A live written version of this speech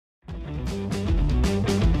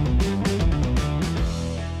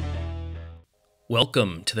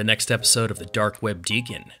Welcome to the next episode of the Dark Web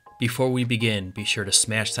Deacon. Before we begin, be sure to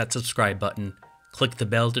smash that subscribe button, click the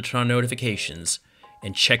bell to turn on notifications,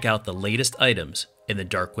 and check out the latest items in the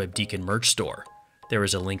Dark Web Deacon merch store. There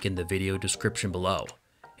is a link in the video description below,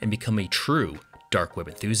 and become a true Dark Web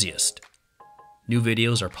enthusiast. New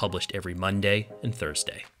videos are published every Monday and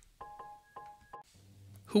Thursday.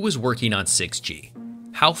 Who is working on 6G?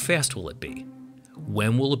 How fast will it be?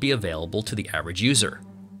 When will it be available to the average user?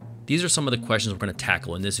 These are some of the questions we're going to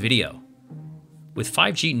tackle in this video. With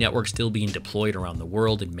 5G networks still being deployed around the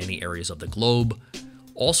world in many areas of the globe,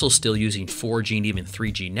 also still using 4G and even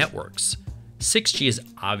 3G networks, 6G is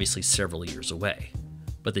obviously several years away,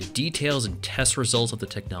 but the details and test results of the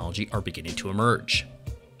technology are beginning to emerge.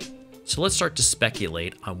 So let's start to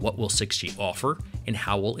speculate on what will 6G offer and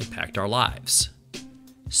how it will impact our lives.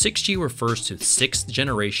 6G refers to 6th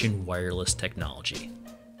generation wireless technology.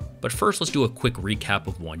 But first, let's do a quick recap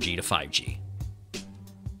of 1G to 5G.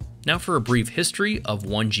 Now for a brief history of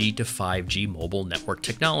 1G to 5G mobile network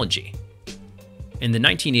technology. In the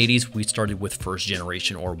 1980s, we started with first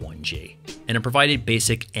generation or 1G, and it provided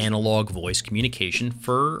basic analog voice communication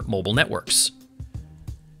for mobile networks.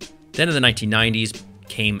 Then in the 1990s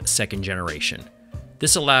came second generation.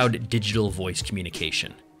 This allowed digital voice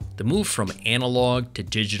communication. The move from analog to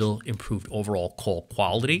digital improved overall call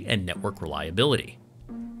quality and network reliability.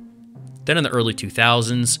 Then in the early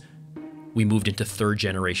 2000s, we moved into third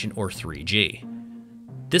generation or 3G.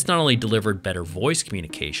 This not only delivered better voice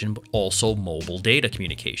communication, but also mobile data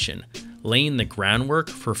communication, laying the groundwork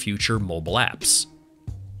for future mobile apps.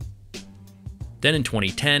 Then in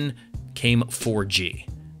 2010 came 4G.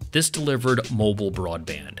 This delivered mobile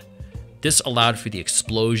broadband. This allowed for the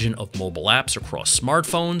explosion of mobile apps across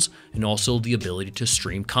smartphones and also the ability to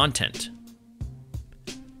stream content.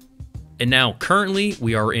 And now, currently,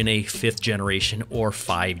 we are in a 5th generation or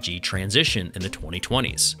 5G transition in the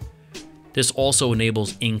 2020s. This also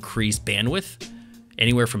enables increased bandwidth,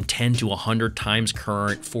 anywhere from 10 to 100 times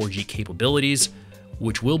current 4G capabilities,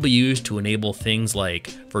 which will be used to enable things like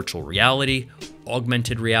virtual reality,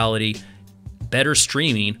 augmented reality, better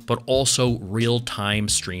streaming, but also real-time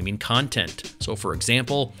streaming content. So for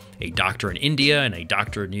example, a doctor in India and a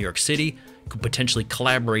doctor in New York City could potentially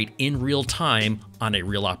collaborate in real time on a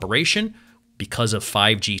real operation because of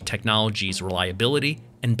 5G technology's reliability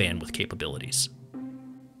and bandwidth capabilities.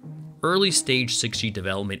 Early stage 6G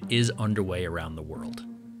development is underway around the world.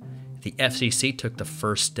 The FCC took the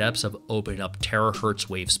first steps of opening up terahertz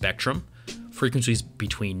wave spectrum, frequencies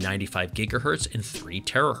between 95 gigahertz and 3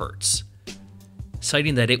 terahertz,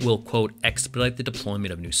 citing that it will, quote, expedite the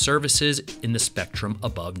deployment of new services in the spectrum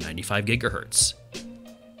above 95 gigahertz.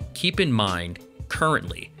 Keep in mind,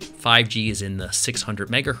 currently, 5G is in the 600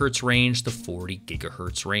 megahertz range to 40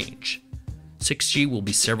 gigahertz range. 6G will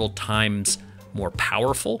be several times more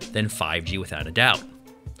powerful than 5G without a doubt.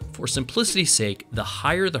 For simplicity's sake, the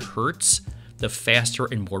higher the hertz, the faster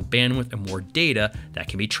and more bandwidth and more data that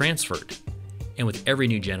can be transferred. And with every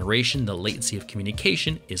new generation, the latency of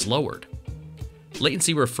communication is lowered.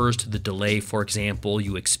 Latency refers to the delay, for example,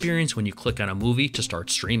 you experience when you click on a movie to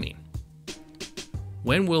start streaming.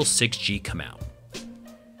 When will 6G come out?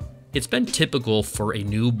 It's been typical for a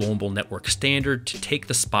new mobile network standard to take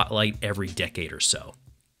the spotlight every decade or so.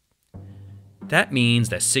 That means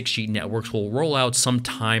that 6G networks will roll out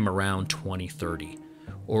sometime around 2030,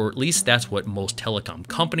 or at least that's what most telecom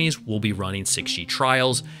companies will be running 6G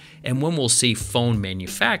trials, and when we'll see phone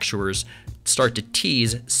manufacturers start to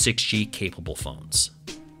tease 6G capable phones.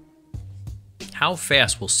 How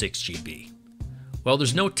fast will 6G be? Well,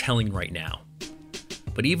 there's no telling right now.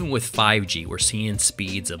 But even with 5G, we're seeing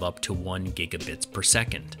speeds of up to 1 gigabits per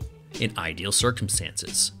second in ideal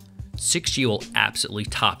circumstances. 6G will absolutely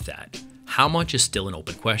top that. How much is still an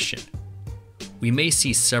open question. We may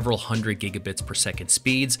see several hundred gigabits per second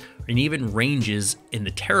speeds, and even ranges in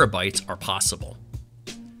the terabytes are possible.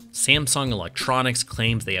 Samsung Electronics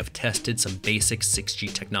claims they have tested some basic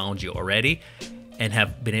 6G technology already and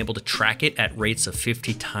have been able to track it at rates of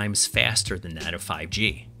 50 times faster than that of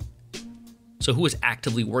 5G. So who is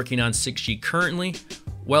actively working on 6G currently?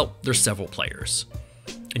 Well, there's several players.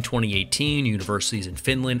 In 2018, universities in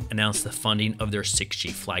Finland announced the funding of their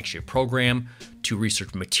 6G flagship program to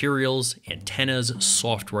research materials, antennas,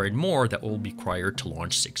 software, and more that will be required to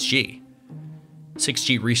launch 6G.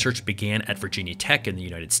 6G research began at Virginia Tech in the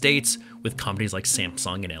United States with companies like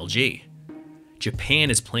Samsung and LG.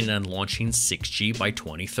 Japan is planning on launching 6G by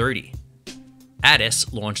 2030.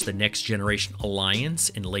 ATIS launched the Next Generation Alliance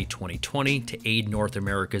in late 2020 to aid North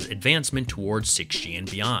America's advancement towards 6G and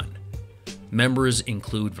beyond. Members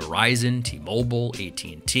include Verizon, T-Mobile,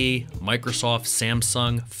 AT&T, Microsoft,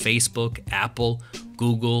 Samsung, Facebook, Apple,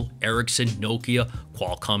 Google, Ericsson, Nokia,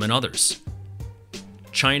 Qualcomm, and others.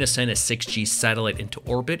 China sent a 6G satellite into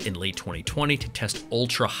orbit in late 2020 to test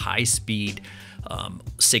ultra-high-speed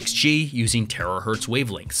 6G using terahertz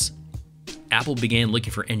wavelengths. Apple began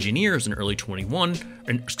looking for engineers in early 2021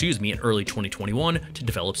 to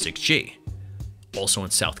develop 6G. Also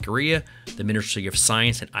in South Korea, the Ministry of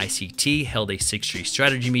Science and ICT held a 6G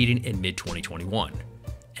strategy meeting in mid-2021.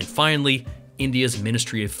 And finally, India's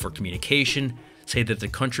Ministry for Communication say that the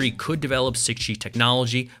country could develop 6G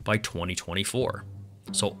technology by 2024.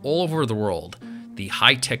 So all over the world, the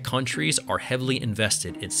high-tech countries are heavily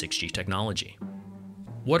invested in 6G technology.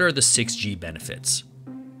 What are the 6G benefits?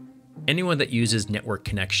 Anyone that uses network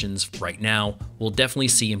connections right now will definitely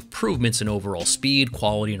see improvements in overall speed,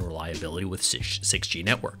 quality, and reliability with 6G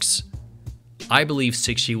networks. I believe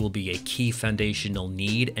 6G will be a key foundational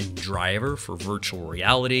need and driver for virtual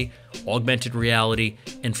reality, augmented reality,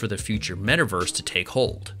 and for the future metaverse to take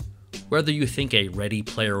hold. Whether you think a Ready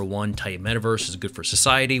Player One type metaverse is good for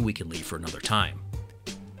society, we can leave for another time.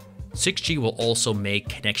 6G will also make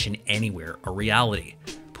connection anywhere a reality,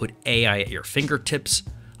 put AI at your fingertips,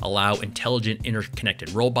 allow intelligent interconnected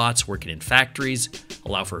robots working in factories,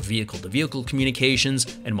 allow for vehicle-to-vehicle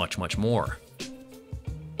communications, and much, much more.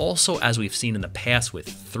 Also, as we've seen in the past with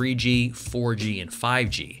 3G, 4G, and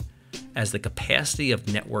 5G, as the capacity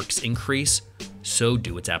of networks increase, so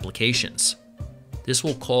do its applications. This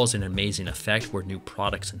will cause an amazing effect where new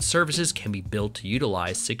products and services can be built to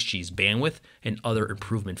utilize 6G's bandwidth and other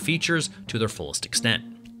improvement features to their fullest extent.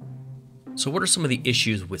 So what are some of the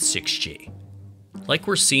issues with 6G? Like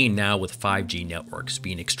we're seeing now with 5G networks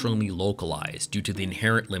being extremely localized due to the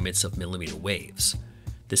inherent limits of millimeter waves,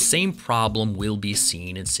 the same problem will be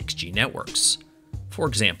seen in 6G networks. For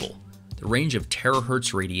example, the range of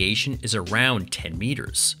terahertz radiation is around 10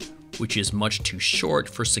 meters, which is much too short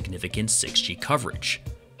for significant 6G coverage.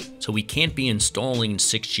 So we can't be installing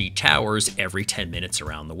 6G towers every 10 minutes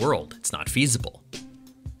around the world. It's not feasible.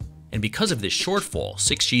 And because of this shortfall,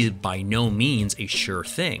 6G is by no means a sure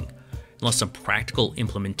thing, unless some practical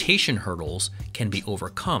implementation hurdles can be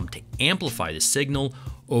overcome to amplify the signal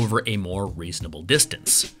over a more reasonable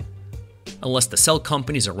distance. Unless the cell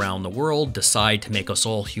companies around the world decide to make us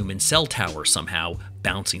all human cell towers somehow,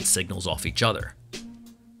 bouncing signals off each other.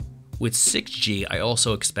 With 6G, I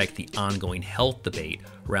also expect the ongoing health debate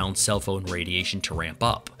around cell phone radiation to ramp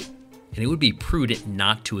up, and it would be prudent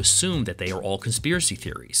not to assume that they are all conspiracy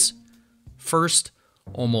theories. First,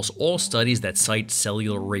 almost all studies that cite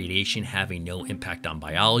cellular radiation having no impact on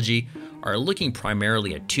biology are looking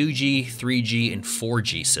primarily at 2G, 3G, and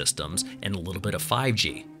 4G systems and a little bit of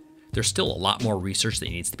 5G. There's still a lot more research that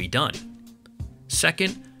needs to be done.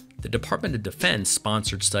 Second, the Department of Defense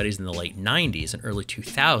sponsored studies in the late 90s and early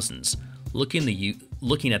 2000s looking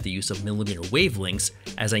at the use of millimeter wavelengths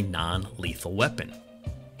as a non-lethal weapon.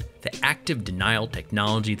 The active denial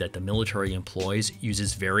technology that the military employs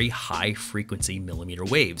uses very high-frequency millimeter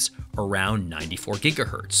waves, around 94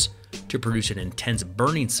 gigahertz, to produce an intense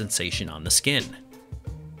burning sensation on the skin.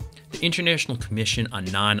 The International Commission on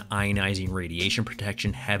Non-Ionizing Radiation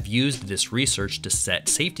Protection have used this research to set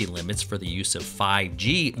safety limits for the use of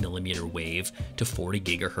 5G millimeter wave to 40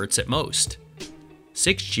 gigahertz at most.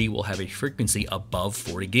 6G will have a frequency above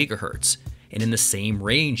 40 gigahertz, and in the same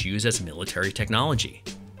range used as military technology.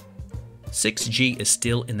 6G is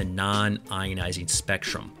still in the non-ionizing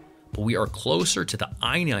spectrum, but we are closer to the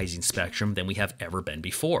ionizing spectrum than we have ever been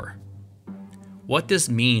before. What this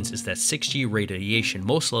means is that 6G radiation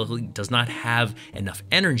most likely does not have enough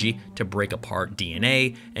energy to break apart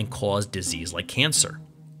DNA and cause disease like cancer.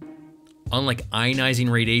 Unlike ionizing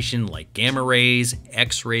radiation like gamma rays,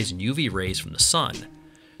 X-rays, and UV rays from the sun,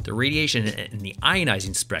 the radiation in the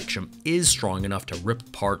ionizing spectrum is strong enough to rip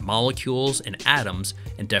apart molecules and atoms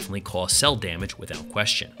and definitely cause cell damage without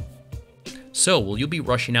question. So, will you be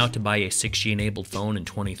rushing out to buy a 6G enabled phone in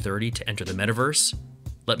 2030 to enter the metaverse?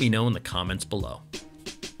 Let me know in the comments below.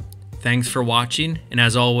 Thanks for watching, and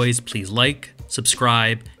as always, please like,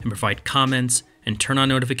 subscribe, and provide comments, and turn on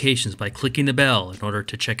notifications by clicking the bell in order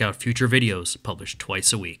to check out future videos published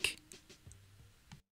twice a week.